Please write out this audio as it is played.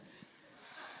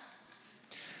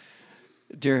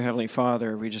Dear Heavenly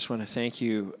Father, we just want to thank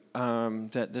you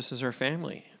that this is our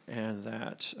family and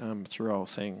that through all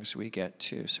things we get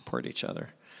to support each other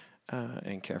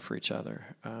and care for each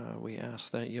other. We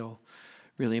ask that you'll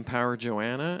really empower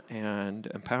Joanna and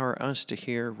empower us to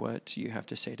hear what you have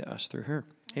to say to us through her.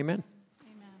 Amen.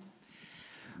 Amen.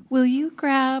 Will you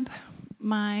grab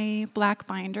my black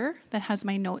binder that has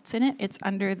my notes in it? It's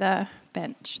under the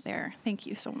bench there. Thank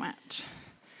you so much.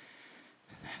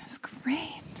 That is great.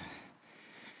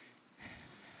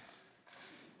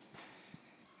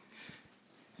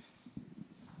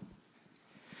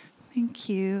 Thank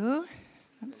you.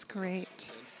 That's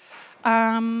great.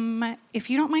 If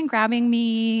you don't mind grabbing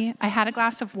me, I had a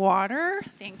glass of water.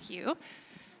 Thank you.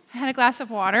 I had a glass of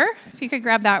water. If you could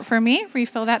grab that for me,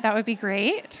 refill that, that would be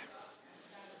great.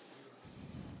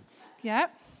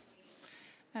 Yep.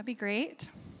 That'd be great.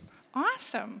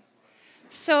 Awesome.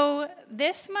 So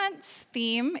this month's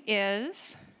theme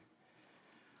is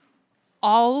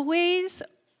always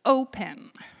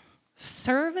open,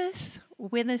 service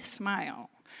with a smile.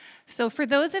 So for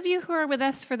those of you who are with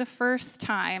us for the first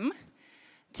time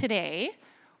today,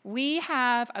 we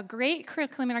have a great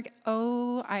curriculum.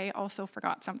 Oh, I also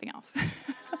forgot something else.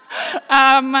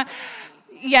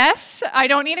 Yes, I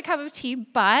don't need a cup of tea,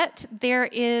 but there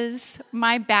is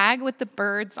my bag with the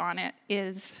birds on it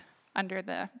is under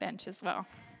the bench as well.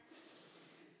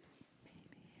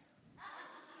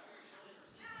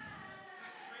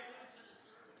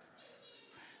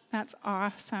 That's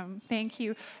awesome. Thank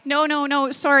you. No,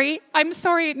 sorry. I'm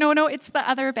sorry. No, it's the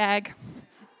other bag.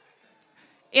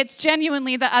 It's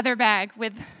genuinely the other bag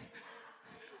with...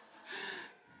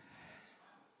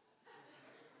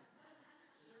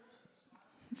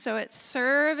 So it's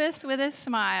service with a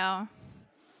smile.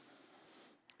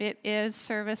 It is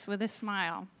service with a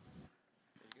smile.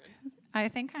 I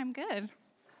think I'm good.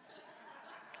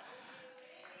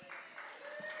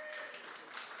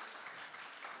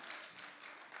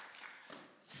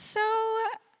 So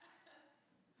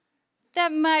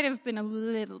that might have been a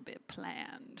little bit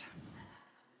planned.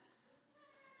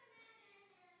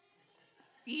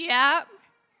 Yep,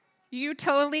 you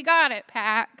totally got it,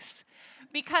 Pax.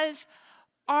 Because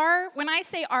when I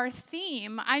say our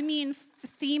theme, I mean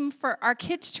theme for our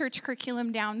kids' church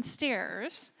curriculum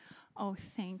downstairs. Oh,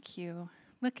 thank you.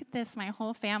 Look at this, my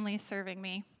whole family is serving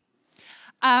me.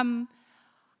 I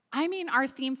mean our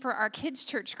theme for our kids'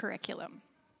 church curriculum.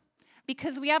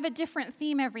 Because we have a different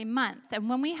theme every month. And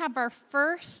when we have our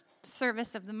first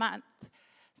service of the month,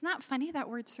 it's not funny that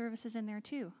word service is in there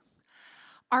too.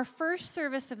 Our first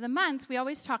service of the month, we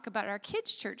always talk about our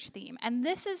kids' church theme. And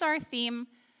this is our theme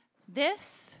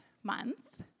this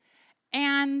month.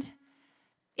 And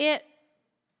it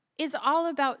is all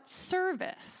about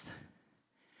service.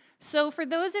 So for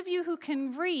those of you who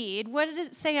can read, what does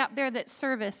it say up there that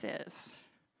service is?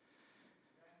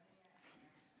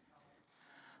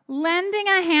 Lending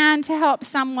a hand to help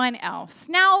someone else.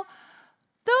 Now,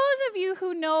 those of you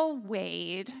who know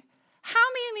Wade, how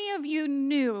many of you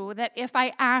knew that if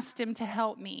I asked him to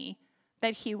help me,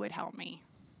 that he would help me?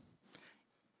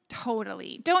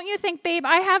 Totally. Don't you think, babe,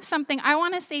 I have something. I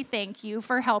want to say thank you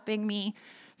for helping me.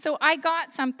 So I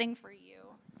got something for you.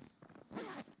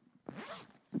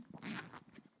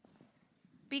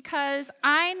 Because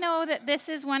I know that this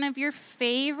is one of your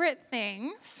favorite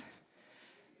things.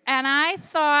 And I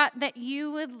thought that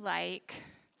you would like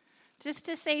just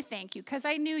to say thank you, because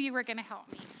I knew you were going to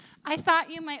help me. I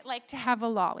thought you might like to have a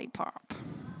lollipop.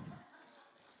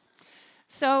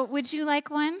 So would you like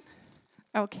one?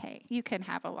 Okay, you can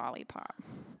have a lollipop.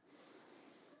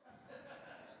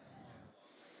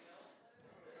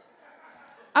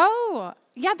 Oh,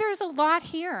 yeah, there's a lot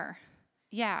here.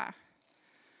 Yeah.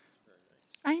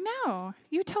 I know.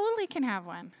 You totally can have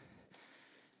one.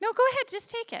 No, go ahead,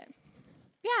 just take it.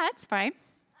 Yeah, that's fine.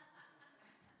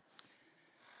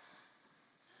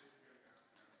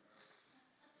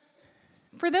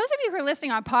 For those of you who are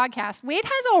listening on podcasts, Wade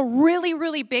has a really,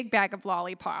 really big bag of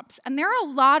lollipops. And there are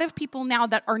a lot of people now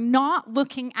that are not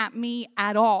looking at me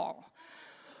at all.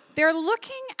 They're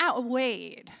looking at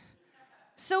Wade.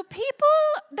 So people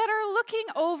that are looking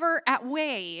over at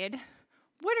Wade,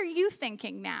 what are you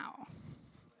thinking now?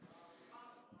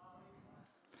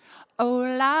 Oh,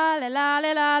 la la la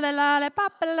la la la la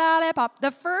pop la la pop. The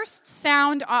first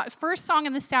song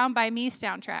in the Sound by Me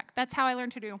soundtrack. That's how I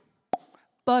learned to do.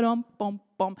 Ba-dum, bum,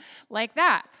 bum. Like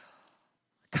that.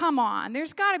 Come on,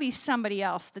 there's got to be somebody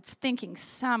else that's thinking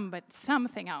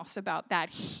something else about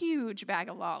that huge bag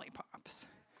of lollipops.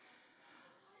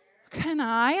 Can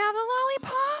I have a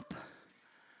lollipop?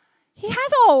 He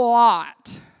has a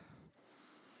lot.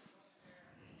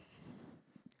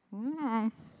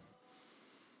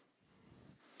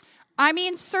 I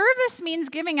mean, service means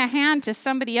giving a hand to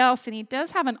somebody else, and he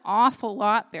does have an awful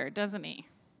lot there, doesn't he?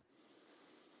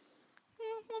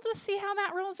 We'll just see how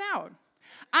that rolls out.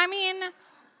 I mean,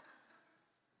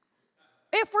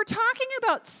 if we're talking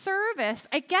about service,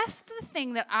 I guess the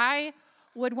thing that I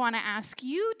would want to ask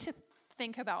you to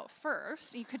think about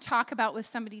first, you could talk about with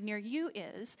somebody near you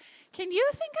is, can you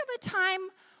think of a time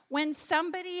when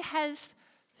somebody has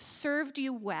served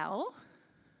you well?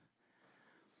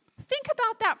 Think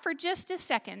about that for just a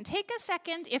second. Take a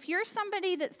second. If you're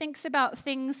somebody that thinks about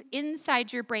things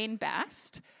inside your brain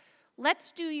best,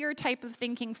 let's do your type of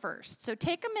thinking first. So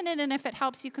take a minute, and if it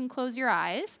helps, you can close your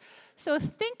eyes. So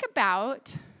think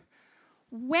about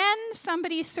when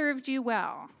somebody served you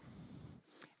well.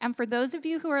 And for those of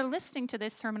you who are listening to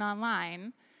this sermon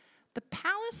online, the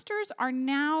Pallisters are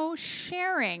now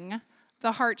sharing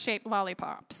the heart-shaped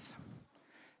lollipops.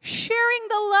 Sharing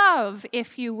the love,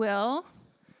 if you will.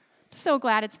 So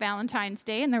glad it's Valentine's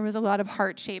Day, and there was a lot of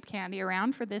heart-shaped candy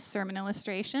around for this sermon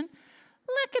illustration.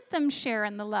 Look at them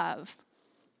sharing the love.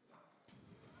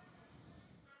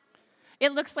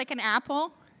 It looks like an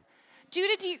apple.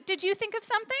 Judah, did you think of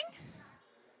something?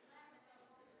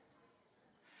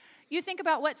 You think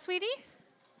about what, sweetie?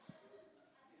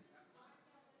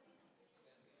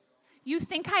 You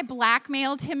think I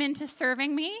blackmailed him into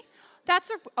serving me?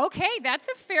 That's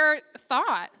a fair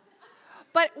thought.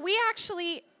 But we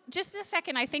actually, just a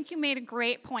second, I think you made a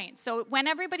great point. So when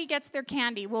everybody gets their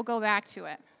candy, we'll go back to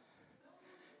it.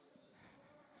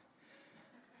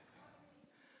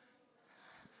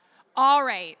 All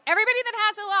right. Everybody that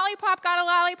has a lollipop got a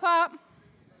lollipop?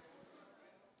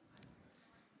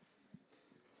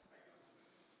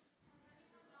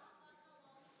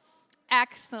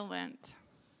 Excellent.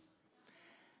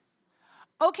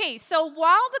 Okay, so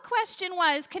while the question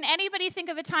was, can anybody think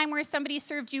of a time where somebody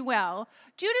served you well?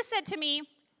 Judah said to me,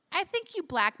 I think you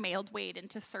blackmailed Wade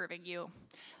into serving you.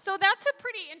 So that's a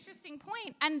pretty interesting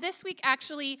point. And this week,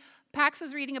 actually, Pax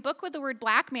was reading a book with the word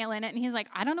blackmail in it, and he's like,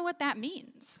 I don't know what that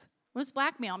means. What does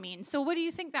blackmail mean? So what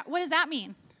does that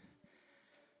mean?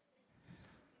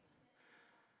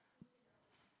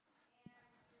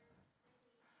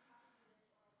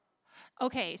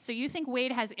 Okay, so you think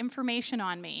Wade has information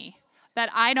on me that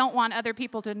I don't want other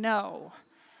people to know.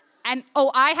 And,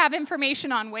 I have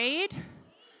information on Wade?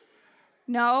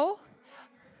 No?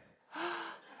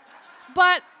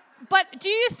 But do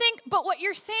you think, but what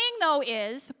you're saying though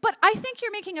is, but I think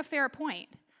you're making a fair point.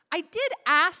 I did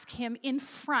ask him in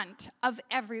front of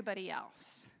everybody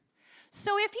else.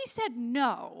 So if he said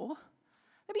no,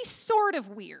 that'd be sort of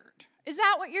weird. Is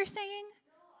that what you're saying?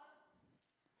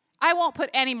 I won't put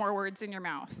any more words in your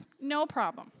mouth. No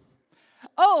problem.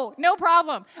 Oh, no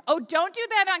problem. Oh, don't do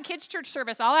that on kids' church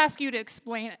service. I'll ask you to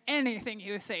explain anything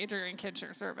you say during kids'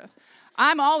 church service.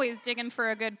 I'm always digging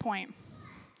for a good point.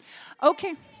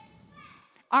 Okay.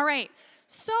 All right.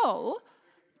 So,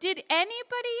 did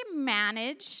anybody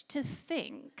manage to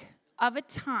think of a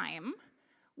time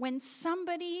when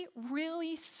somebody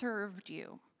really served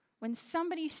you? When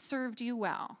somebody served you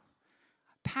well?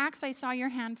 Pax, I saw your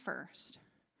hand first.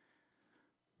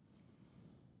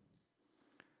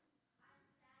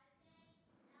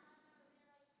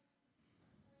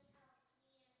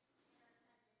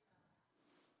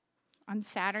 On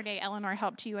Saturday, Eleanor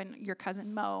helped you and your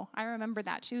cousin Mo. I remember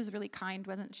that. She was really kind,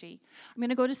 wasn't she? I'm going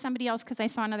to go to somebody else because I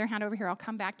saw another hand over here. I'll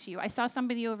come back to you. I saw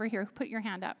somebody over here who put your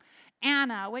hand up.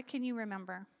 Anna, what can you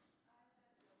remember?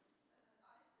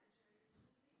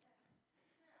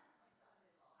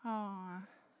 Oh.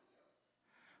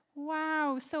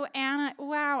 Wow. So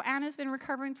Anna's been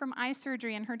recovering from eye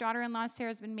surgery, and her daughter-in-law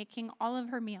Sarah's been making all of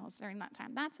her meals during that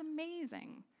time. That's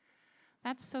amazing.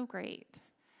 That's so great.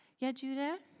 Yeah,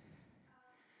 Judah?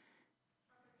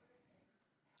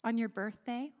 On your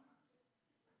birthday?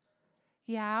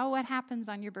 Yeah, what happens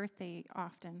on your birthday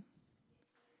often?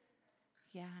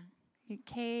 Yeah,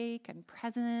 cake and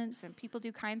presents, and people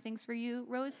do kind things for you.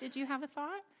 Rose, did you have a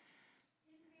thought?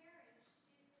 In marriage, it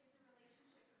is a relationship of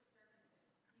servanthood. You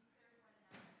serve one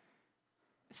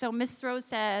another. So Miss Rose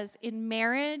says, in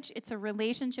marriage, it's a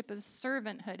relationship of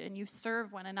servanthood, and you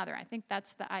serve one another. I think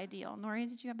that's the ideal. Nori,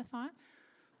 did you have a thought?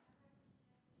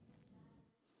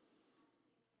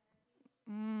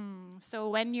 So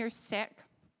when you're sick,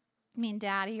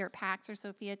 Daddy or Pax or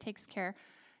Sophia takes care.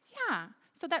 Yeah.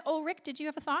 So Rick, did you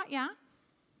have a thought? Yeah?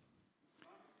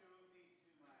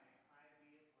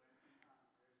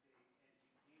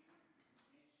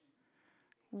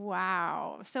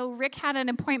 Wow. So Rick had an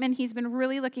appointment he's been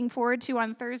really looking forward to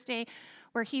on Thursday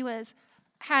where he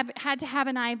had to have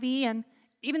an IV, and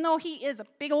even though he is a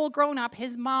big old grown-up,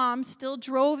 his mom still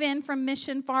drove in from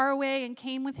mission far away and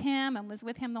came with him and was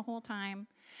with him the whole time.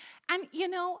 And,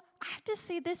 I have to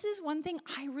say, this is one thing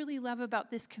I really love about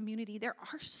this community. There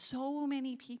are so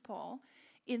many people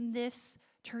in this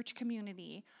church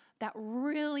community that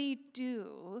really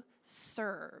do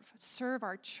serve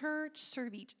our church,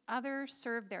 serve each other,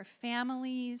 serve their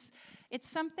families. It's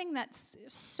something that's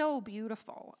so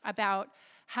beautiful about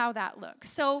how that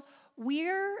looks. So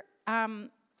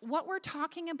what we're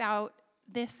talking about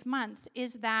this month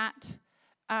is that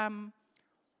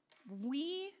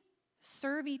we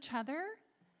serve each other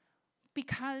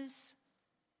because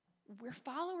we're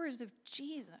followers of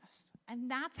Jesus, and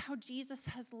that's how Jesus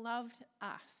has loved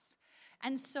us.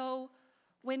 And so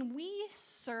when we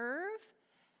serve,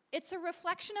 it's a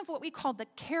reflection of what we call the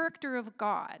character of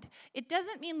God. It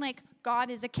doesn't mean like God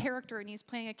is a character and he's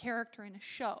playing a character in a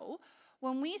show.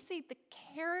 When we say the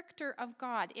character of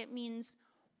God, it means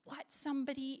what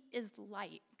somebody is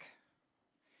like.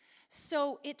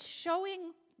 So it's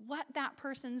showing what that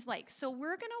person's like. So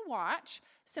we're going to watch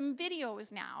some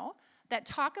videos now that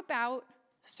talk about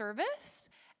service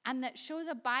and that shows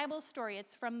a Bible story.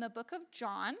 It's from the book of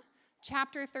John,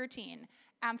 chapter 13.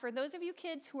 For those of you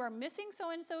kids who are missing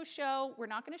so-and-so show, we're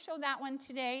not going to show that one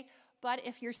today, but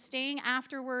if you're staying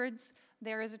afterwards,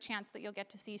 there is a chance that you'll get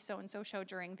to see so-and-so show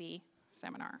during the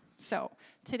seminar. So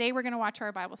today we're going to watch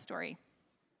our Bible story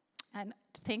and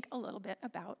think a little bit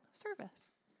about service.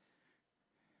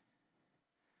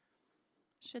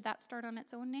 Should that start on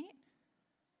its own, Nate?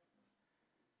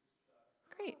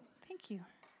 Great, thank you.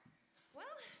 Well,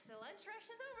 the lunch rush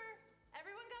is over.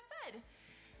 Everyone got fed.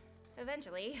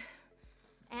 Eventually.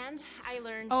 And I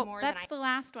learned more than that's the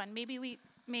last one.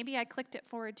 Maybe I clicked it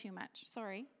forward too much.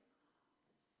 Sorry.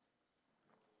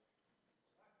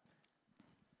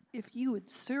 If you would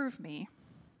serve me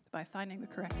by finding the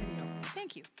correct video.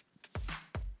 Thank you.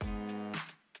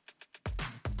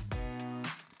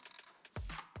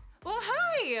 Well,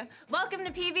 hi! Welcome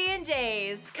to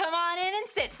PB&J's. Come on in and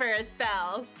sit for a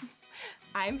spell.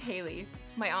 I'm Haley.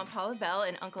 My Aunt Paula Bell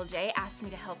and Uncle Jay asked me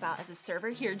to help out as a server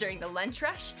here during the lunch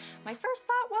rush. My first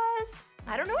thought was,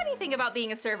 I don't know anything about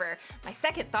being a server. My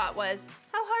second thought was,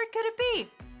 how hard could it be?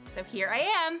 So here I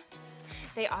am.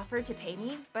 They offered to pay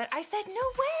me, but I said,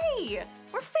 no way!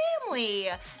 We're family!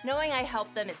 Knowing I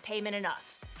help them is payment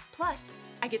enough. Plus,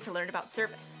 I get to learn about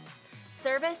service.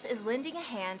 Service is lending a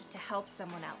hand to help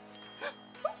someone else.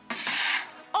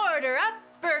 Order up!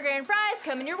 Burger and fries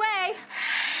coming your way!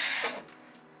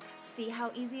 See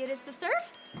how easy it is to serve?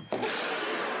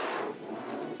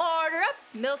 Order up!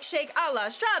 Milkshake a la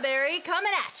strawberry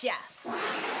coming at ya!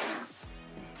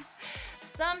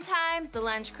 Sometimes the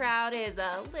lunch crowd is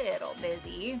a little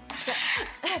busy.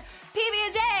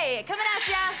 PB&J coming at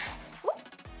ya!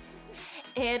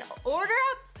 And order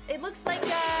up! It looks like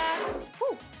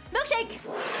milkshake.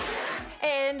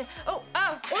 And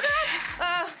order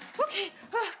up. Okay,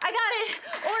 I got it.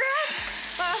 Order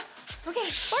up. Okay,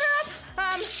 order up.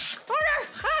 Order up.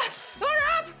 Order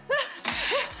up.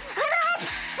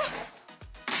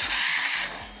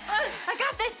 I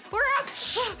got this. Order up.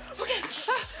 Okay.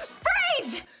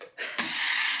 Freeze.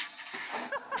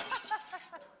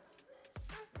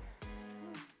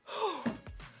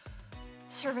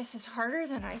 Service is harder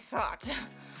than I thought.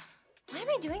 Why am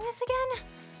I doing this again?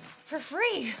 For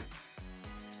free.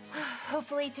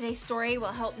 Hopefully today's story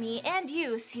will help me and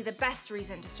you see the best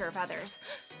reason to serve others.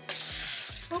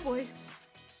 Oh boy.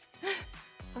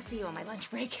 I'll see you on my lunch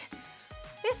break.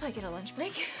 If I get a lunch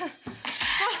break.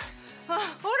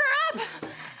 Order up!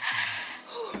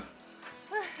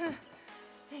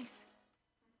 Thanks.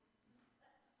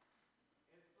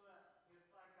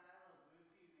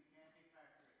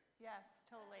 Yes,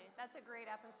 totally. That's a great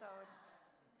episode.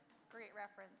 Great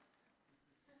reference.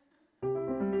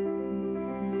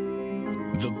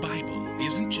 The Bible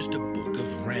isn't just a book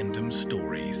of random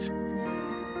stories.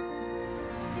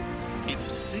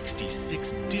 It's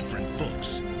 66 different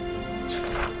books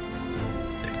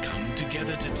that come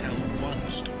together to tell one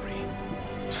story.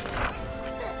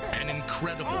 An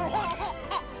incredible one.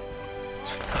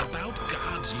 About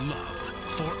God's love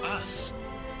for us.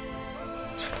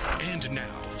 And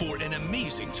now for an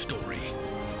amazing story.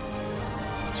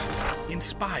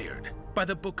 Inspired by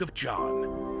the book of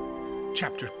John,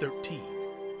 chapter 13.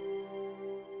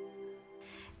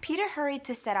 Peter hurried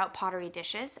to set out pottery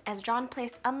dishes as John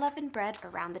placed unleavened bread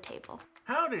around the table.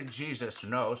 How did Jesus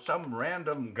know some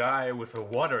random guy with a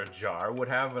water jar would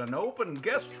have an open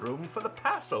guest room for the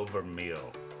Passover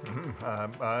meal?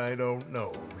 I don't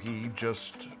know. He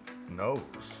just knows.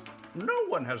 No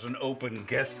one has an open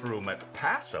guest room at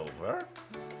Passover.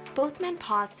 Both men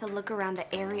paused to look around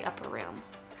the airy upper room.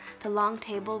 The long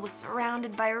table was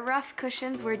surrounded by rough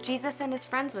cushions where Jesus and his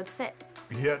friends would sit.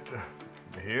 Yet,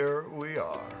 here we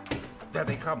are. There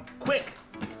they come. Quick!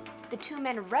 The two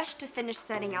men rushed to finish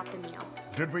setting out the meal.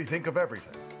 Did we think of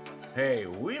everything? Hey,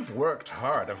 we've worked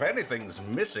hard. If anything's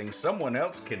missing, someone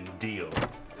else can deal.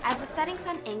 As the setting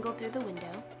sun angled through the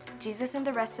window, Jesus and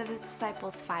the rest of his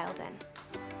disciples filed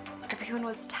in. Everyone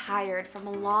was tired from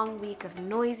a long week of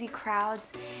noisy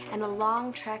crowds and a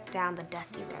long trek down the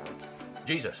dusty roads.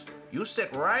 Jesus, you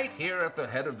sit right here at the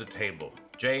head of the table.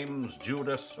 James,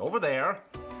 Judas, over there.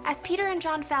 As Peter and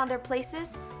John found their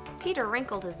places, Peter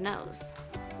wrinkled his nose.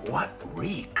 What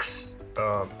reeks?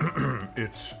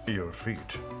 It's your feet.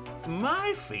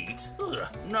 My feet? Ugh,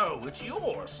 no, it's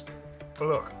yours.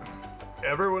 Look,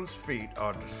 everyone's feet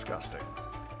are disgusting.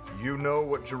 You know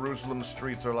what Jerusalem's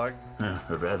streets are like?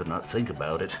 I'd rather not think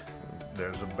about it.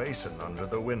 There's a basin under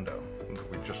the window.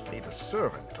 We just need a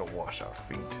servant to wash our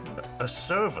feet. A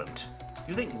servant?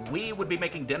 You think we would be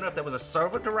making dinner if there was a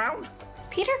servant around?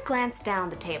 Peter glanced down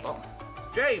the table.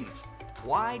 James!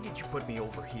 Why did you put me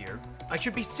over here? I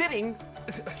should be sitting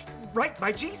right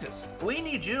by Jesus. We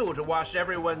need you to wash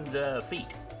everyone's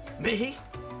feet. Me?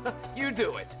 You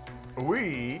do it.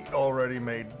 We already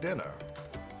made dinner.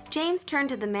 James turned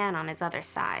to the man on his other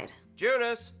side.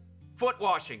 Judas, foot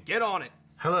washing, get on it.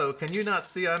 Hello, can you not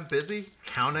see I'm busy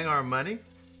counting our money?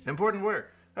 Important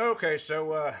work. Okay,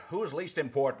 so who's least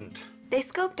important? They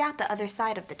scoped out the other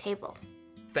side of the table.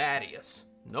 Thaddeus.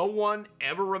 No one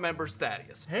ever remembers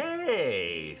Thaddeus.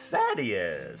 Hey,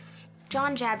 Thaddeus.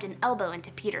 John jabbed an elbow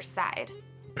into Peter's side.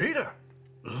 Peter,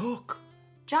 look.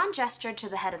 John gestured to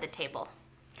the head of the table.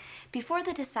 Before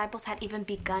the disciples had even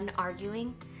begun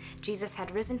arguing, Jesus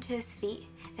had risen to his feet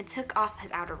and took off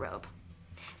his outer robe.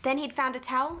 Then he'd found a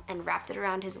towel and wrapped it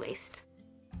around his waist.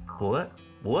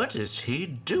 What is he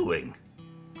doing?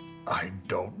 I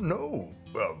don't know.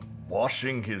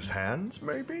 Washing his hands,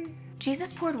 maybe?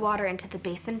 Jesus poured water into the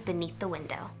basin beneath the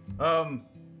window.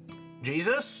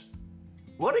 Jesus?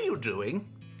 What are you doing?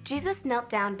 Jesus knelt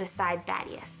down beside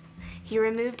Thaddeus. He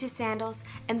removed his sandals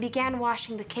and began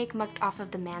washing the cake mucked off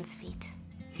of the man's feet.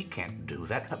 He can't do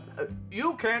that.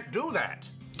 You can't do that.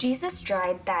 Jesus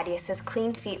dried Thaddeus's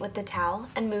clean feet with the towel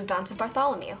and moved on to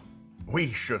Bartholomew.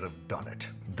 We should have done it.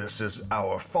 This is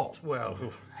our fault. Well,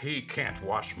 he can't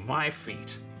wash my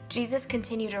feet. Jesus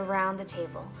continued around the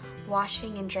table,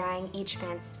 washing and drying each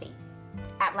man's feet.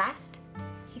 At last,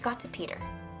 he got to Peter.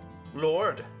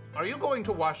 Lord, are you going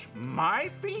to wash my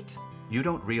feet? You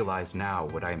don't realize now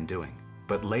what I am doing,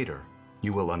 but later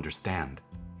you will understand.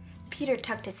 Peter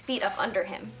tucked his feet up under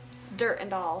him, dirt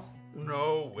and all.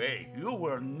 No way. You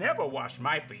will never wash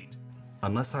my feet.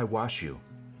 Unless I wash you,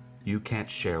 you can't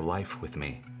share life with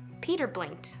me. Peter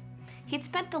blinked. He'd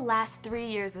spent the last 3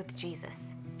 years with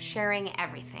Jesus, sharing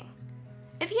everything.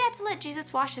 If he had to let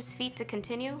Jesus wash his feet to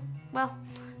continue, well,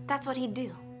 that's what he'd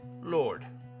do. Lord,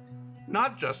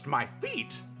 not just my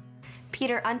feet.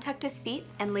 Peter untucked his feet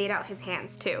and laid out his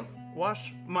hands too.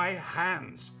 Wash my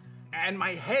hands and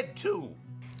my head too.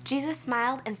 Jesus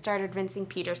smiled and started rinsing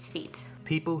Peter's feet.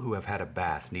 People who have had a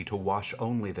bath need to wash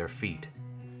only their feet.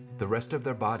 The rest of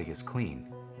their body is clean,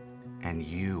 and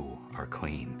you are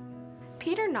clean.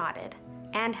 Peter nodded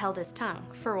and held his tongue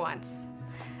for once.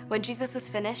 When Jesus was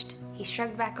finished, he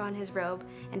shrugged back on his robe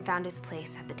and found his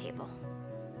place at the table.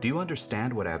 Do you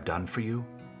understand what I have done for you?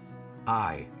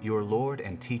 I, your Lord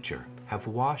and teacher, have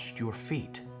washed your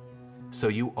feet, so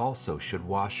you also should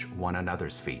wash one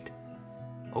another's feet.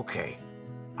 Okay,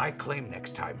 I claim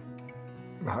next time.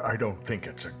 I don't think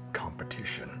it's a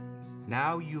competition.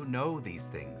 Now you know these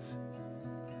things,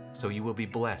 so you will be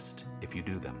blessed if you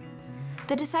do them.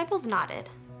 The disciples nodded.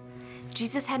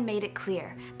 Jesus had made it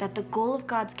clear that the goal of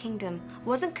God's kingdom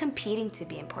wasn't competing to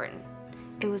be important.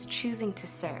 It was choosing to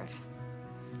serve.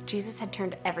 Jesus had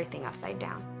turned everything upside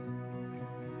down.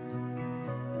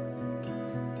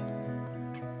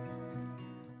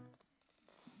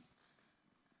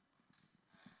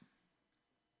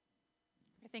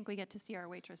 I think we get to see our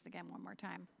waitress again one more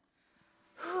time.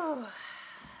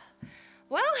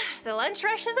 Well, the lunch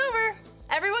rush is over.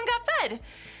 Everyone got fed.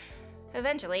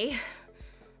 Eventually.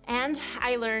 And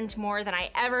I learned more than I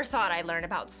ever thought I'd learn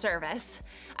about service.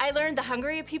 I learned the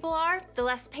hungrier people are, the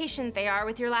less patient they are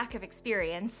with your lack of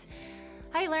experience.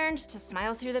 I learned to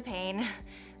smile through the pain.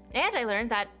 And I learned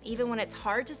that even when it's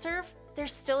hard to serve,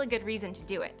 there's still a good reason to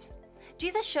do it.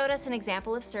 Jesus showed us an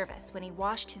example of service when he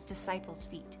washed his disciples'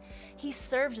 feet. He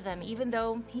served them even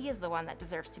though he is the one that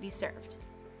deserves to be served.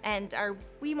 And are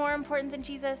we more important than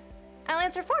Jesus? I'll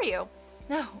answer for you.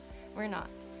 No, we're not.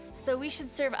 So we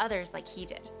should serve others like he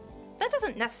did. That's That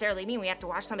doesn't necessarily mean we have to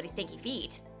wash somebody's stinky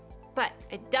feet. But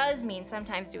it does mean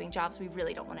sometimes doing jobs we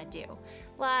really don't want to do,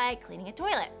 like cleaning a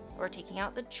toilet or taking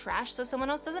out the trash so someone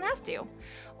else doesn't have to.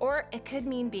 Or it could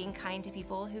mean being kind to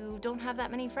people who don't have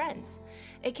that many friends.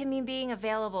 It can mean being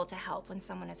available to help when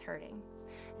someone is hurting.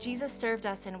 Jesus served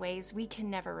us in ways we can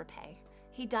never repay.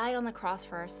 He died on the cross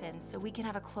for our sins so we can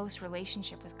have a close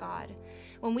relationship with God.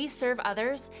 When we serve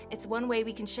others, it's one way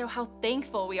we can show how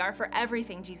thankful we are for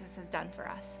everything Jesus has done for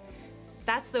us.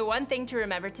 That's the one thing to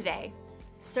remember today.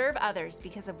 Serve others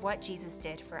because of what Jesus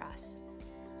did for us.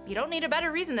 You don't need a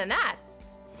better reason than that.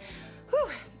 Whew.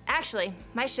 Actually,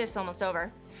 my shift's almost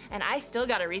over, and I still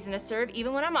got a reason to serve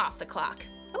even when I'm off the clock.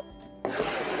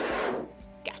 Oh.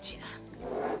 Gotcha.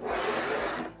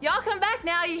 Y'all come back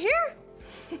now, you hear?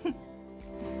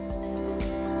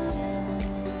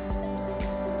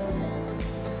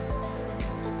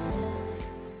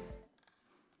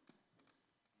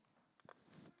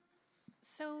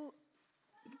 So,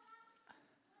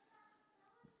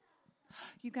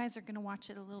 you guys are going to watch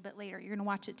it a little bit later. You're going to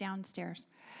watch it downstairs.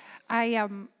 I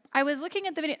was looking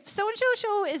at the video. So-and-so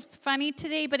show is funny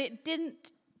today, but it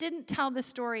didn't tell the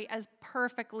story as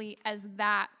perfectly as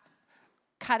that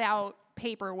cutout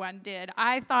paper one did.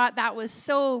 I thought that was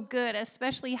so good,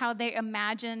 especially how they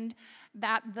imagined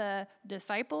that the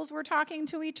disciples were talking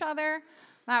to each other.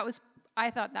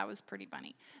 I thought that was pretty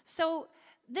funny. So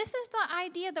this is the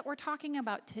idea that we're talking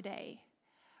about today.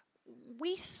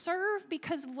 We serve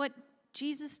because of what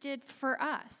Jesus did for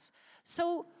us.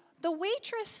 So the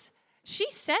waitress, she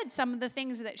said some of the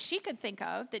things that she could think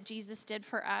of that Jesus did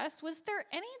for us. Was there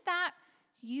any that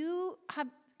you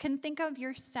can think of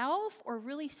yourself or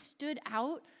really stood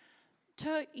out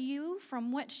to you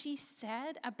from what she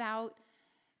said about,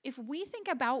 if we think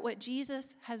about what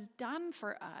Jesus has done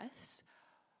for us,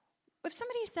 if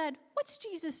somebody said, "What's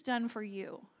Jesus done for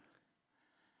you?"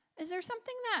 Is there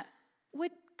something that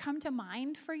would come to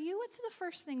mind for you? What's the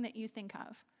first thing that you think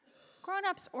of?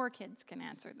 Grown-ups or kids can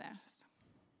answer this.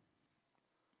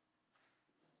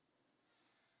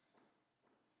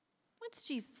 What's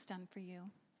Jesus done for you?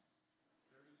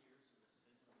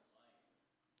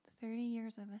 30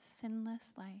 years of a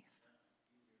sinless life.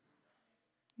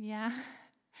 Yeah.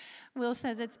 Will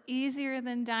says it's easier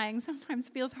than dying. Sometimes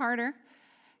feels harder.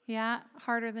 Yeah,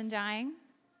 harder than dying.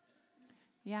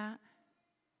 Yeah.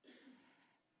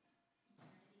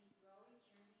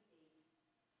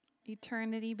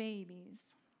 Eternity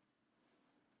babies.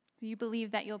 Do you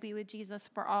believe that you'll be with Jesus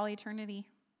for all eternity?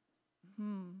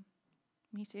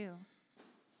 Me too.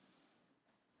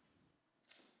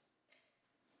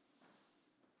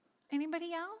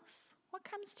 Anybody else? What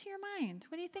comes to your mind?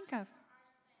 What do you think of?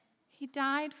 He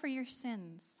died for your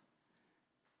sins.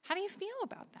 How do you feel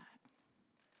about that?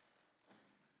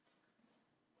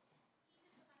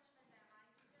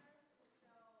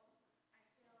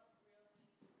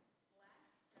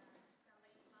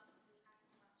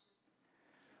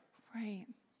 Right.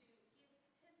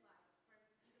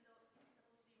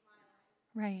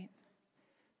 Right.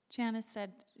 Janice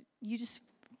said, you just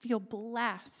feel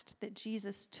blessed that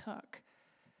Jesus took.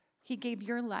 He gave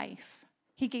your life.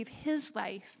 He gave his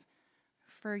life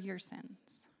for your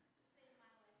sins.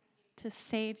 To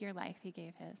save your life, he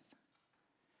gave his.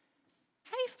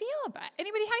 How do you feel about it?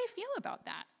 Anybody, how do you feel about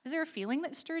that? Is there a feeling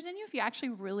that stirs in you if you actually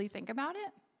really think about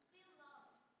it?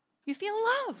 You feel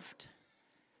loved.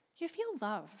 You feel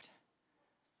loved.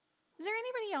 Is there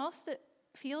anybody else that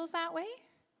feels that way?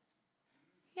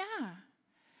 Yeah.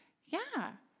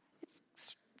 Yeah.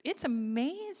 It's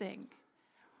amazing.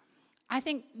 I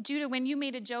think, Judah, when you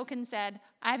made a joke and said,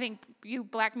 I think you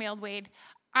blackmailed Wade,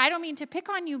 I don't mean to pick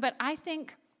on you, but I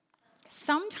think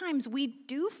sometimes we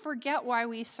do forget why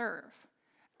we serve.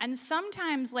 And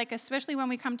sometimes, like, especially when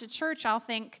we come to church, I'll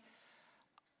think,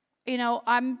 you know,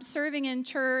 I'm serving in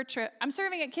church, or I'm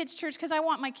serving at kids' church because I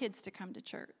want my kids to come to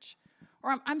church.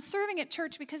 Or I'm serving at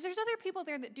church because there's other people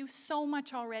there that do so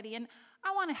much already, and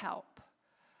I want to help.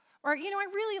 Or, you know, I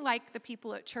really like the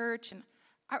people at church, and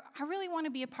I really want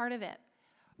to be a part of it.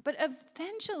 But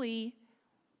eventually,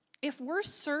 if we're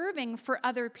serving for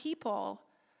other people,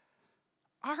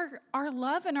 our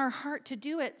love and our heart to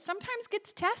do it sometimes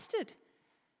gets tested.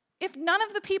 If none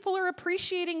of the people are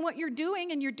appreciating what you're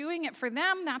doing and you're doing it for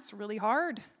them, that's really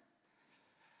hard.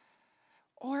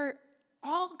 Or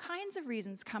all kinds of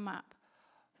reasons come up.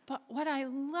 But what I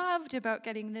loved about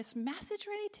getting this message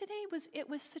ready today was it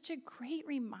was such a great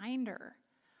reminder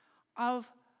of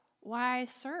why I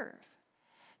serve.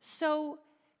 So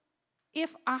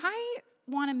if I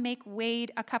want to make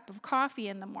Wade a cup of coffee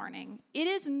in the morning, it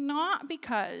is not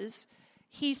because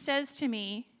he says to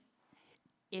me,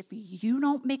 if you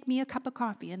don't make me a cup of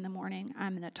coffee in the morning,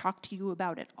 I'm going to talk to you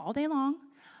about it all day long.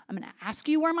 I'm going to ask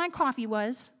you where my coffee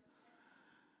was.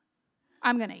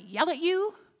 I'm going to yell at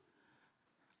you.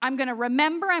 I'm going to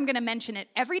remember. I'm going to mention it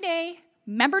every day.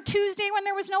 Remember Tuesday when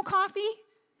there was no coffee?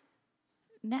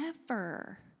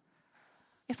 Never.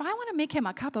 If I want to make him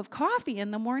a cup of coffee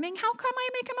in the morning, how come I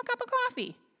make him a cup of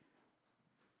coffee?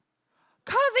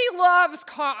 Because he loves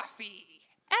coffee.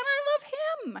 And I love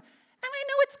him. And I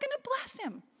know it's going to bless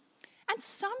him. And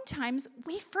sometimes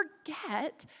we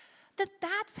forget that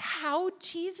that's how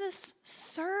Jesus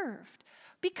served,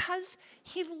 because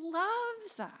he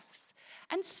loves us.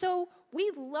 And so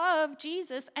we love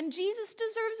Jesus, and Jesus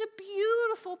deserves a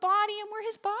beautiful body, and we're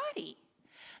his body.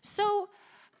 So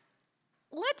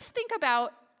let's think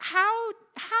about how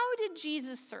did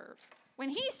Jesus serve? When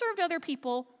he served other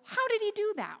people, how did he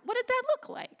do that? What did that look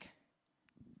like?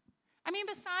 I mean,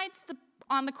 besides the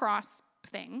on the cross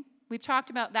thing, we've talked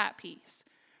about that piece.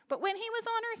 But when he was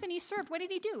on earth and he served, what did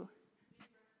he do?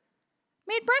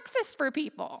 Made breakfast for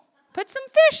people. Put some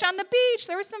fish on the beach.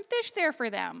 There was some fish there for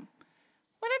them.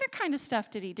 What other kind of stuff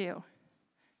did he do?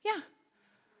 Yeah.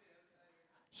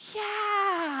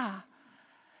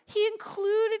 He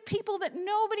included people that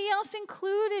nobody else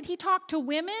included. He talked to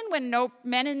women when no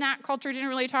men in that culture didn't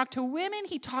really talk to women.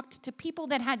 He talked to people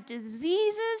that had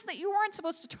diseases that you weren't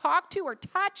supposed to talk to or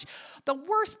touch. The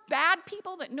worst bad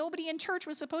people that nobody in church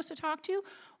was supposed to talk to.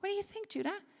 What do you think,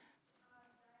 Judah?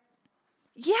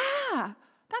 Yeah,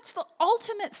 that's the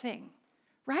ultimate thing,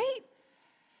 right?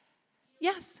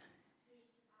 Yes.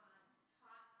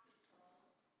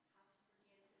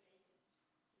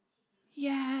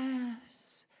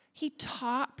 Yes. He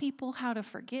taught people how to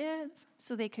forgive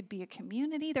so they could be a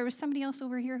community. There was somebody else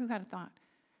over here who had a thought.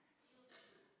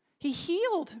 He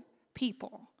healed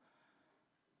people,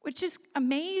 which is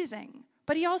amazing.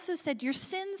 But he also said, your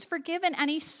sins forgiven, and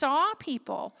he saw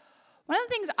people. One of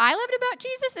the things I loved about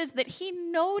Jesus is that he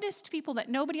noticed people that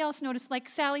nobody else noticed. Like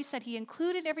Sally said, he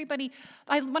included everybody.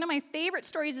 One of my favorite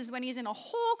stories is when he's in a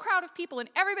whole crowd of people and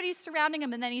everybody's surrounding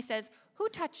him, and then he says, who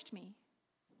touched me?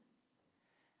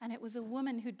 And it was a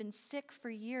woman who'd been sick for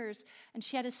years, and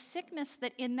she had a sickness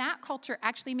that in that culture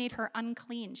actually made her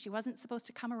unclean. She wasn't supposed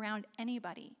to come around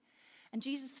anybody. And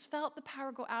Jesus felt the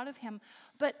power go out of him.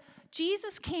 But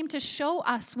Jesus came to show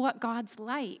us what God's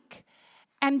like.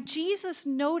 And Jesus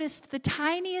noticed the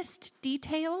tiniest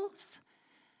details,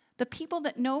 the people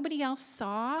that nobody else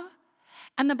saw.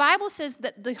 And the Bible says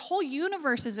that the whole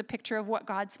universe is a picture of what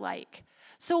God's like.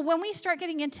 So when we start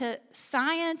getting into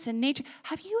science and nature,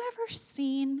 have you ever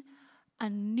seen a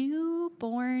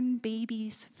newborn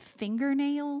baby's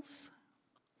fingernails?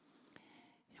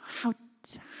 You know how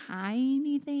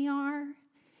tiny they are? Can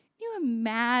you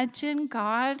imagine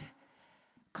God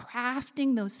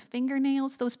crafting those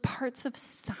fingernails, those parts of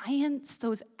science,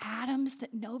 those atoms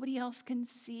that nobody else can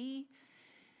see?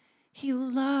 He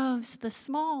loves the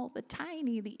small, the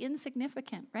tiny, the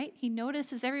insignificant, right? He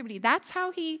notices everybody. That's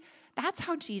how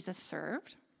Jesus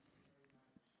served.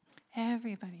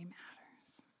 Everybody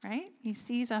matters, right? He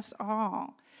sees us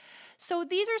all. So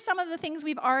these are some of the things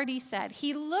we've already said.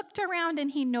 He looked around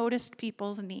and he noticed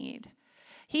people's need.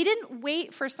 He didn't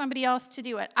wait for somebody else to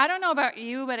do it. I don't know about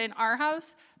you, but in our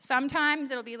house, sometimes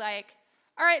it'll be like,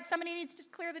 all right, somebody needs to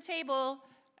clear the table.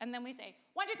 And then we say,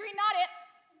 1, 2, 3, not it.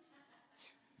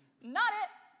 Not it.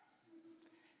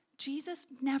 Jesus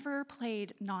never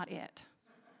played not it.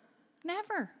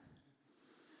 Never.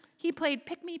 He played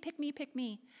pick me, pick me, pick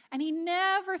me. And he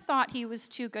never thought he was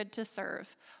too good to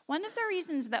serve. One of the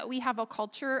reasons that we have a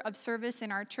culture of service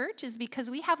in our church is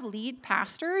because we have lead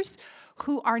pastors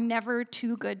who are never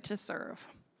too good to serve.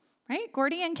 Right?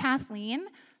 Gordy and Kathleen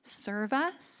serve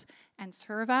us and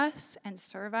serve us and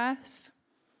serve us,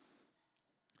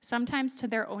 sometimes to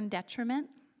their own detriment.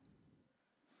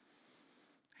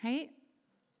 Right?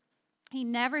 He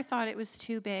never thought it was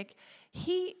too big.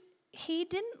 He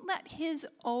didn't let his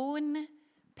own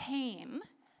pain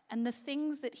and the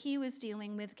things that he was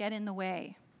dealing with get in the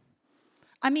way.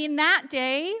 I mean, that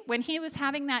day when he was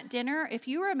having that dinner, if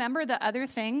you remember the other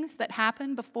things that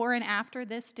happened before and after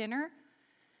this dinner,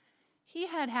 he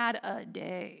had a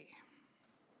day.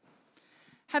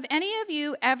 Have any of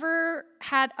you ever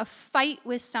had a fight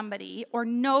with somebody or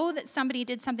know that somebody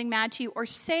did something bad to you, or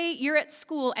say you're at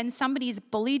school and somebody's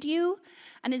bullied you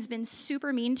and has been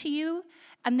super mean to you,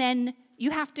 and then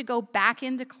you have to go back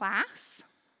into class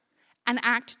and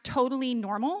act totally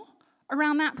normal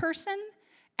around that person,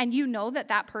 and you know that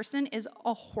that person is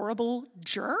a horrible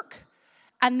jerk,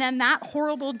 and then that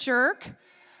horrible jerk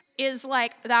is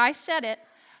like, I said it.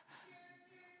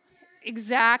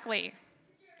 Exactly.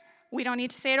 We don't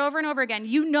need to say it over and over again.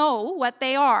 You know what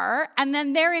they are. And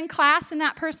then they're in class and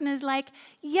that person is like,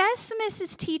 yes,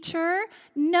 Mrs. Teacher.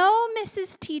 No,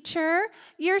 Mrs. Teacher.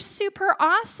 You're super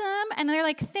awesome. And they're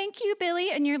like, thank you,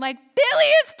 Billy. And you're like, Billy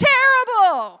is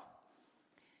terrible.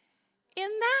 In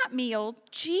that meal,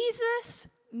 Jesus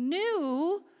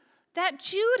knew that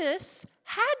Judas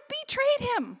had betrayed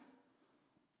him.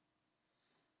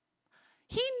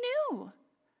 He knew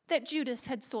that Judas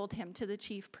had sold him to the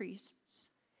chief priests.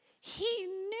 He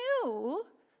knew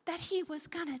that he was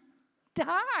going to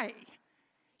die.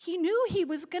 He knew he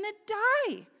was going to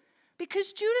die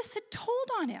because Judas had told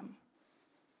on him.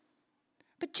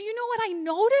 But do you know what I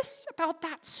noticed about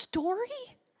that story?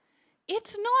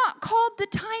 It's not called the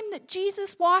time that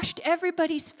Jesus washed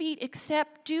everybody's feet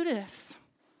except Judas.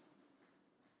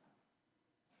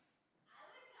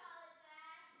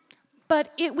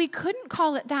 But we couldn't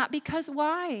call it that because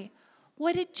why?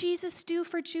 What did Jesus do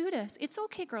for Judas? It's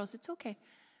okay, girls, it's okay.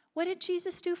 What did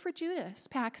Jesus do for Judas?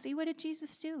 Paxi, what did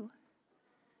Jesus do?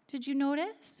 Did you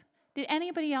notice? Did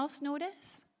anybody else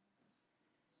notice?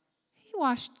 He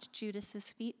washed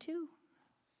Judas's feet too.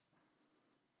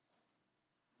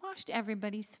 Washed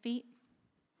everybody's feet.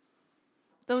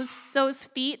 Those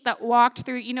feet that walked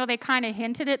through, they kind of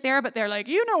hinted it there, but they're like,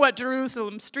 you know what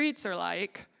Jerusalem streets are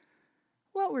like.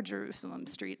 What were Jerusalem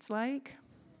streets like?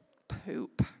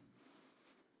 Poop.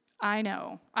 I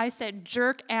know. I said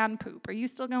jerk and poop. Are you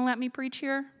still going to let me preach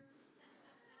here?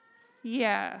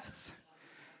 Yes.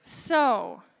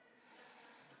 So,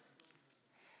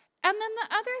 and then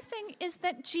the other thing is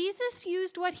that Jesus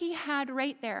used what he had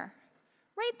right there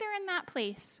in that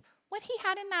place. What he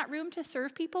had in that room to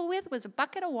serve people with was a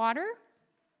bucket of water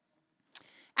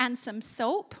and some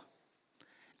soap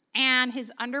and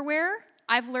his underwear.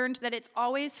 I've learned that it's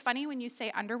always funny when you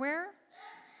say underwear,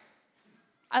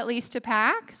 at least to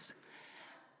Pax.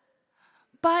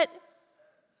 But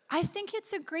I think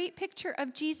it's a great picture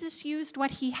of Jesus used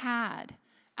what he had.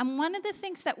 And one of the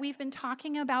things that we've been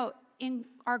talking about in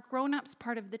our grown-ups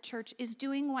part of the church is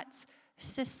doing what's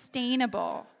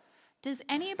sustainable. Does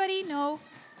anybody know?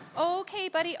 Okay,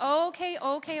 buddy.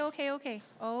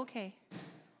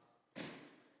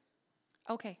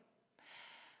 Okay.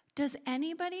 Does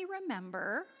anybody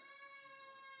remember?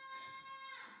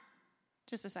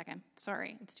 Just a second.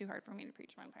 Sorry, it's too hard for me to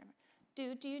preach one time.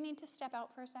 Do you need to step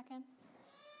out for a second?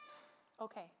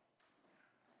 Okay.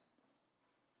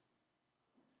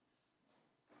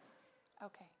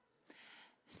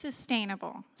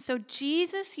 Sustainable. So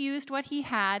Jesus used what he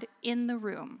had in the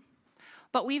room.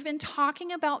 But we've been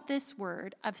talking about this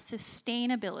word of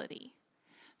sustainability.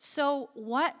 So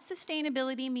what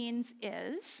sustainability means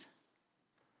is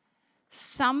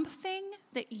something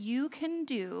that you can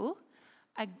do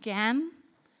again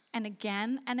and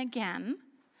again and again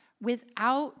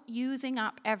without using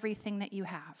up everything that you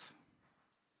have.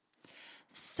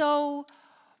 So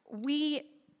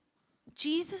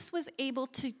Jesus was able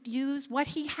to use what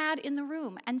he had in the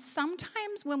room. And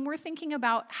sometimes when we're thinking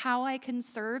about how I can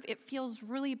serve, it feels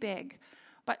really big.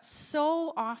 But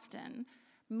so often,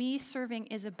 me serving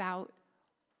is about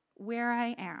where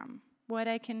I am, what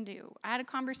I can do. I had a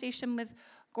conversation with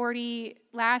Gordy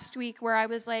last week where I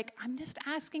was like, I'm just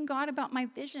asking God about my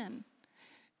vision.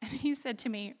 And he said to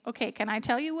me, okay, can I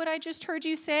tell you what I just heard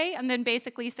you say? And then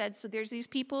basically said, so there's these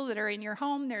people that are in your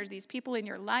home, there's these people in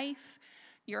your life,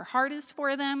 your heart is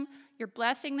for them, you're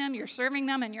blessing them, you're serving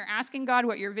them, and you're asking God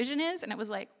what your vision is. And it was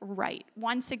like, right.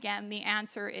 Once again, the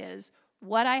answer is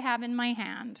what I have in my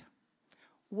hand,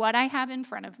 what I have in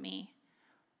front of me,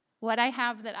 what I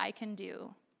have that I can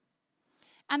do.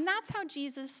 And that's how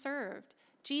Jesus served.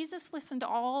 Jesus listened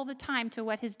all the time to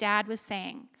what his dad was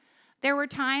saying. There were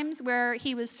times where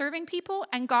he was serving people,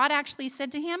 and God actually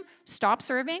said to him, stop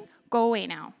serving, go away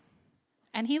now.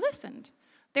 And he listened.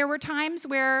 There were times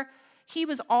where he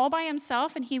was all by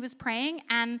himself, and he was praying,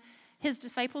 and his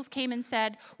disciples came and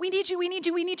said, we need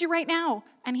you right now.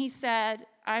 And he said,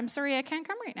 I'm sorry, I can't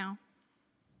come right now.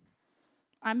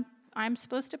 I'm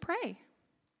supposed to pray.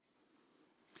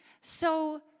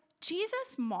 So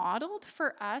Jesus modeled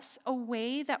for us a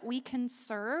way that we can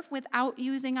serve without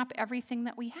using up everything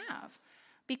that we have,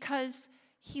 because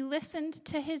he listened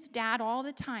to his dad all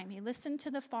the time. He listened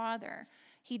to the Father.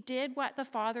 He did what the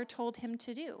Father told him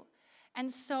to do.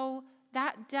 And so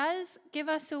that does give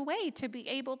us a way to be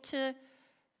able to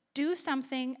do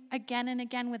something again and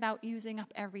again without using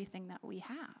up everything that we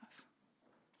have.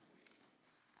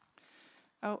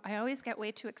 Oh, I always get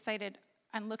way too excited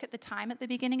and look at the time at the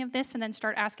beginning of this and then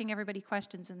start asking everybody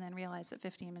questions and then realize that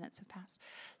 15 minutes have passed.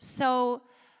 So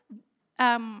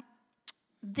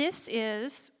this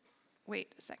is,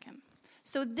 wait a second.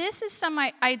 So this is some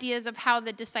ideas of how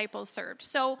the disciples served.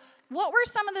 So what were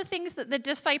some of the things that the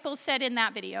disciples said in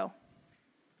that video?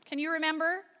 Can you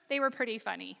remember? They were pretty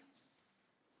funny.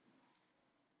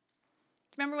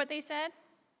 Remember what they said?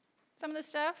 Some of the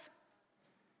stuff?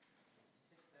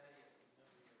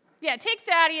 Yeah, take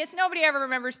Thaddeus. Nobody ever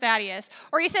remembers Thaddeus.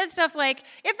 Or he said stuff like,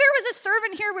 if there was a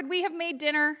servant here, would we have made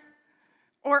dinner?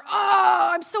 Or, oh,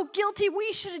 I'm so guilty,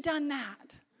 we should have done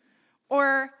that.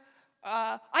 Or,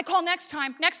 I call next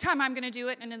time I'm going to do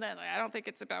it. And then I don't think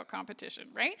it's about competition,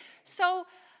 right? So,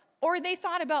 or they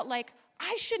thought about like,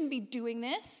 I shouldn't be doing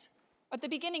this. At the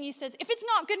beginning, he says, if it's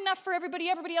not good enough for everybody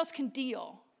else can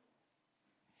deal.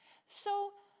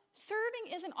 So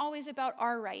serving isn't always about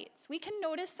our rights. We can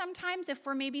notice sometimes if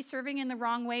we're maybe serving in the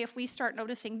wrong way, if we start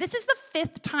noticing, this is the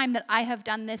 5th time that I have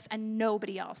done this and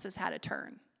nobody else has had a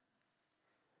turn.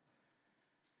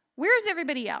 Where's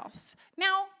everybody else?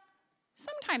 Now,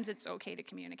 sometimes it's okay to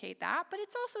communicate that, but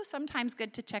it's also sometimes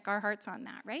good to check our hearts on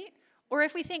that, right? Or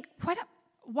if we think,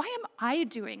 why am I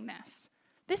doing this?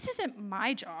 This isn't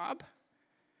my job.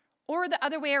 Or the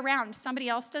other way around, somebody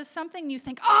else does something, you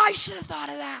think, oh, I should have thought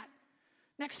of that.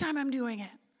 Next time I'm doing it.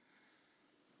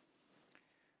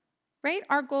 Right?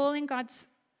 Our goal in God's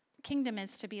kingdom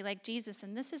is to be like Jesus,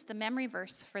 and this is the memory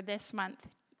verse for this month.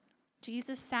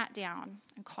 Jesus sat down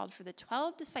and called for the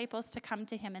 12 disciples to come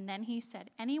to him, and then he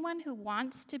said, anyone who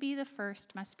wants to be the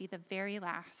first must be the very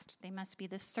last. They must be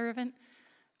the servant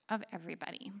of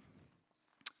everybody,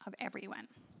 of everyone.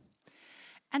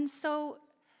 And so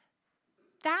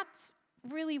that's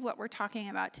really what we're talking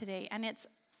about today, and it's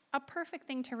a perfect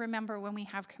thing to remember when we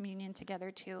have communion together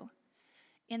too,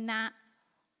 in that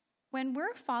when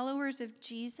we're followers of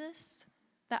Jesus,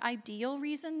 the ideal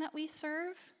reason that we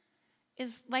serve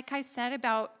is, like I said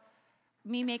about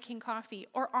me making coffee,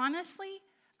 or honestly,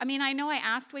 I mean, I know I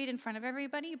asked Wade in front of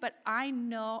everybody, but I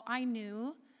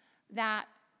knew that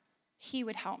he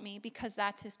would help me because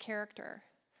that's his character.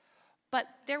 But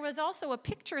there was also a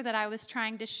picture that I was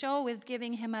trying to show with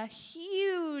giving him a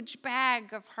huge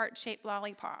bag of heart-shaped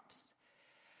lollipops.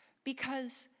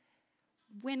 Because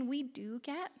when we do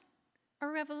get a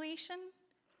revelation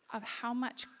of how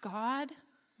much God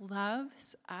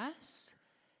loves us,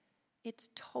 it's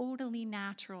totally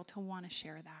natural to want to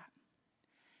share that.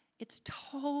 It's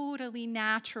totally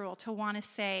natural to want to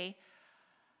say,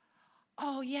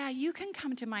 oh yeah, you can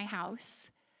come to my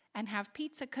house and have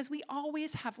pizza, because we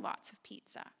always have lots of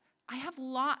pizza. I have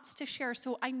lots to share,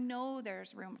 so I know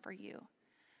there's room for you.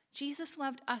 Jesus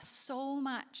loved us so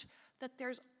much that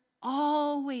there's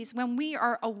always, when we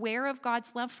are aware of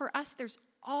God's love for us, there's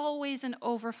always an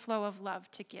overflow of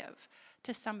love to give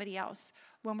to somebody else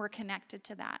when we're connected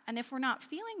to that. And if we're not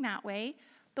feeling that way,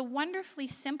 the wonderfully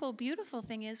simple, beautiful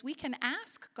thing is we can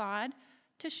ask God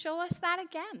to show us that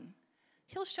again.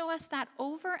 He'll show us that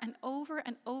over and over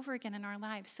and over again in our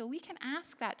lives. So we can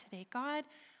ask that today. God,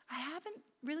 I haven't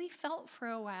really felt for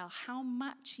a while how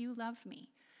much you love me.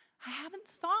 I haven't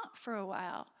thought for a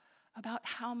while about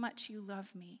how much you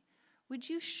love me. Would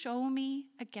you show me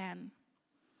again?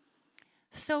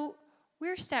 So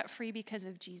we're set free because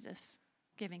of Jesus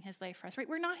giving his life for us, right?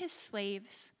 We're not his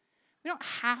slaves. We don't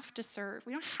have to serve.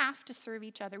 We don't have to serve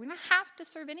each other. We don't have to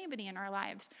serve anybody in our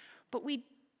lives. But we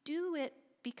do it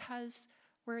because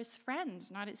we're his friends,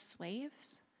 not his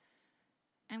slaves.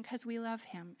 And because we love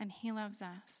him and he loves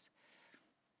us.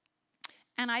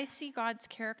 And I see God's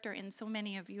character in so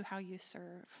many of you, how you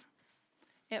serve.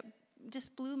 It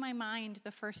just blew my mind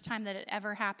the first time that it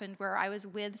ever happened where I was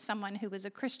with someone who was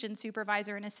a Christian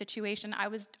supervisor in a situation. I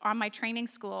was on my training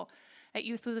school at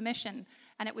Youth with a Mission,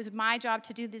 and it was my job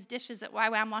to do these dishes at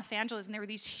YWAM Los Angeles, and there were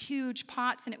these huge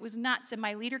pots, and it was nuts. And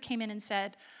my leader came in and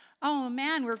said, oh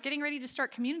man, we're getting ready to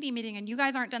start community meeting and you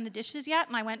guys aren't done the dishes yet?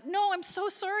 And I went, no, I'm so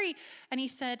sorry. And he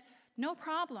said, no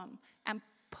problem, and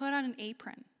put on an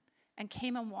apron and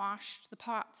came and washed the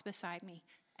pots beside me.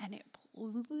 And it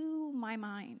blew my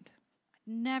mind.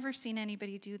 I'd never seen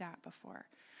anybody do that before.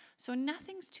 So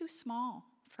nothing's too small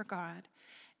for God.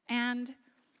 And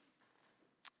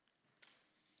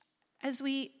as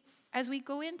we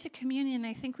go into communion,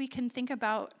 I think we can think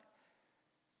about,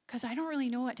 because I don't really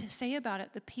know what to say about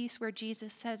it, the piece where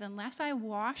Jesus says, unless I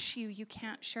wash you, you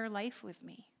can't share life with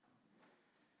me.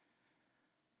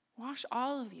 Wash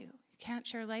all of you. You can't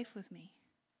share life with me.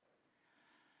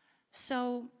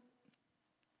 So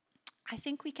I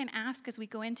think we can ask as we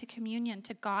go into communion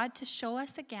to God to show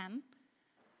us again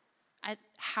at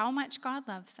how much God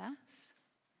loves us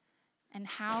and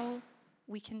how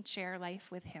we can share life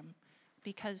with him,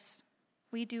 because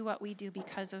we do what we do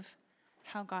because of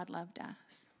how God loved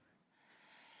us.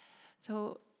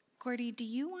 So Gordy, do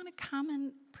you want to come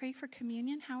and pray for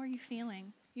communion? How are you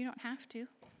feeling? You don't have to.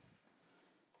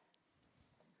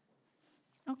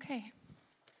 Okay.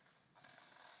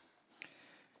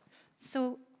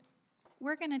 So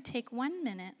we're going to take 1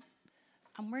 minute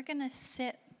and we're going to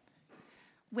sit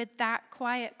with that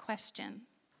quiet question.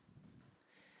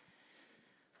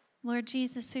 Lord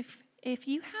Jesus, if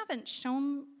you haven't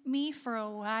shown me for a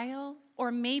while,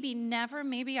 or maybe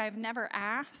I've never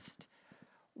asked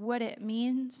what it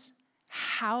means,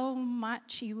 how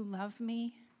much you love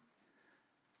me,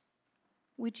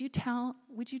 would you tell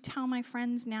my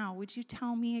friends now? Would you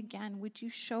tell me again? Would you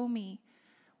show me?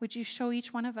 Would you show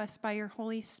each one of us by your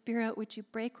Holy Spirit? Would you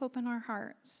break open our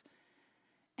hearts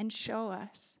and show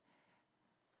us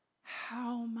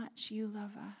how much you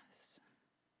love us?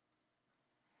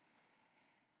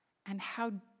 And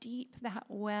how deep that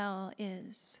well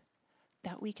is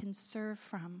that we can serve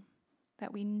from,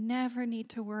 that we never need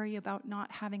to worry about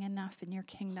not having enough in your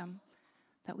kingdom,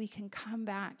 that we can come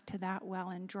back to that well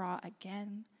and draw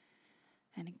again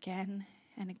and again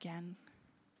and again.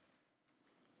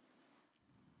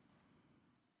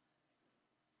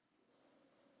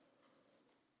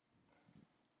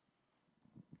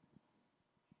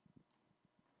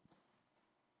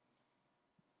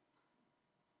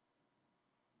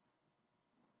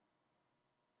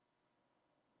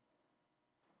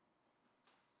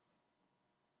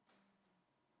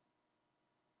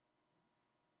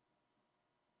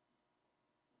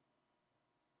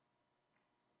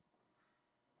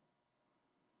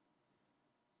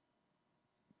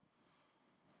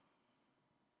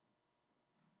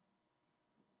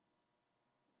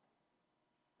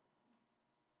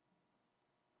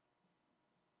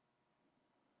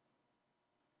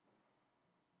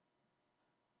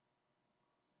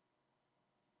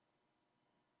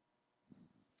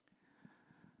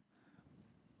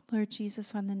 Lord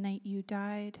Jesus, on the night you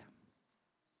died,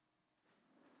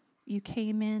 you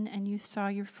came in and you saw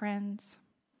your friends,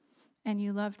 and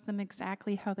you loved them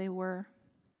exactly how they were.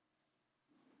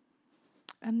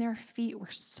 And their feet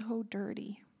were so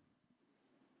dirty.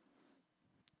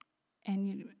 And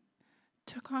you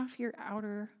took off your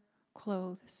outer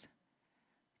clothes,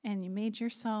 and you made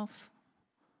yourself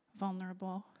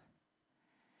vulnerable,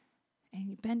 and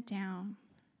you bent down,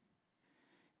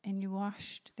 and you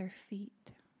washed their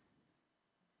feet.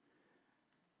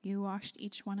 You washed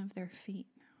each one of their feet.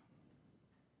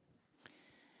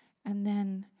 And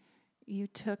then you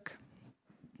took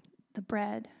the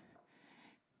bread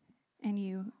and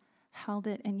you held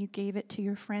it and you gave it to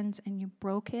your friends and you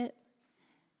broke it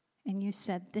and you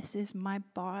said, "This is my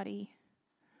body,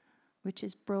 which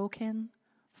is broken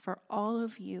for all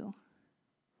of you.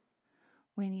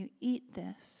 When you eat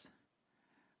this,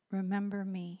 remember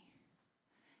me."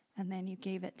 And then you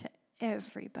gave it to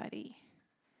everybody,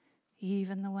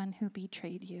 even the one who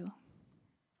betrayed you.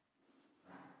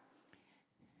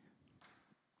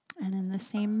 And in the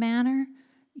same manner,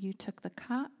 you took the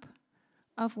cup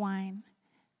of wine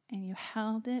and you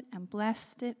held it and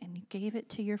blessed it and you gave it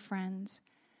to your friends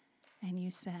and you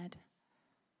said,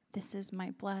 "This is my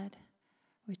blood,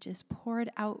 which is poured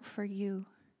out for you."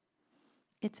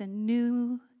 It's a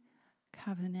new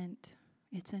covenant.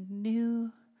 It's a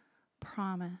new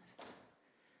promise.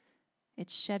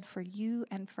 It's shed for you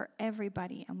and for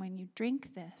everybody. And when you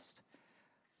drink this,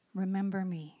 remember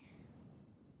me.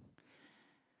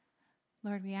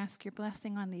 Lord, we ask your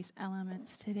blessing on these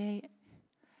elements today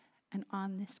and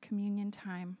on this communion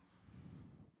time.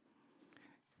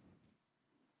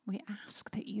 We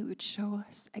ask that you would show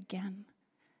us again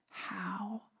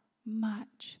how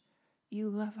much you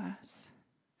love us.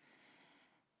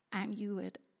 And you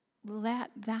would let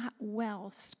that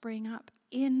well spring up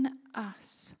in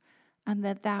us, and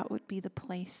that would be the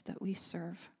place that we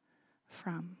serve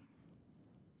from.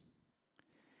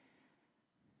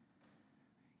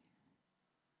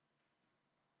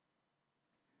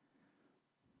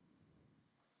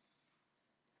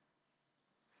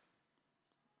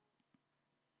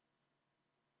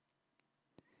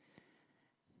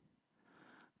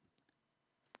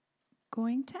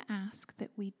 Going to ask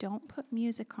that we don't put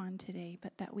music on today,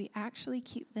 but that we actually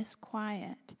keep this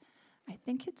quiet. I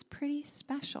think it's pretty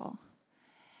special.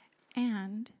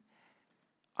 And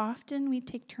often we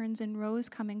take turns in rows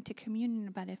coming to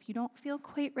communion, but if you don't feel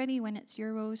quite ready when it's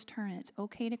your row's turn, it's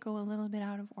okay to go a little bit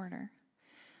out of order.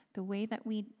 The way that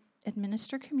we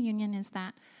administer communion is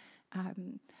that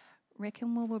Rick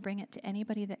and will bring it to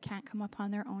anybody that can't come up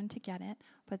on their own to get it,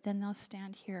 but then they'll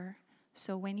stand here.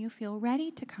 So when you feel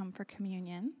ready to come for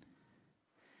communion,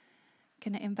 I'm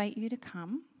going to invite you to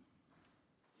come.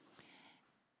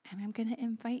 And I'm going to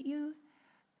invite you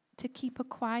to keep a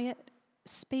quiet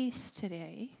space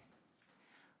today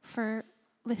for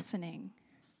listening.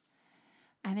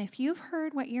 And if you've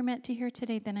heard what you're meant to hear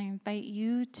today, then I invite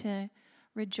you to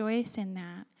rejoice in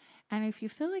that. And if you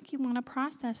feel like you want to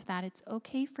process that, it's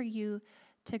okay for you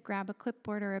to grab a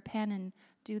clipboard or a pen and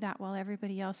do that while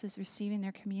everybody else is receiving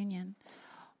their communion.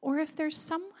 Or if there's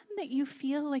someone that you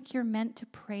feel like you're meant to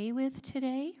pray with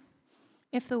today,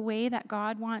 if the way that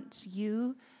God wants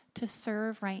you to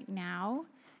serve right now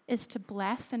is to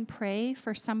bless and pray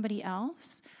for somebody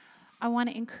else, I want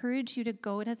to encourage you to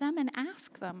go to them and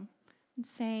ask them and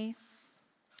say,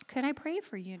 could I pray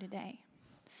for you today?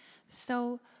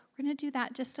 So we're going to do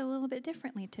that just a little bit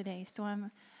differently today. So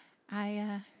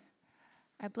I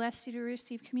bless you to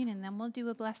receive communion. Then we'll do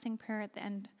a blessing prayer at the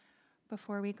end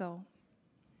before we go.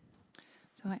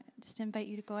 So I just invite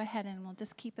you to go ahead and we'll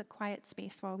just keep a quiet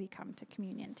space while we come to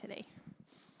communion today.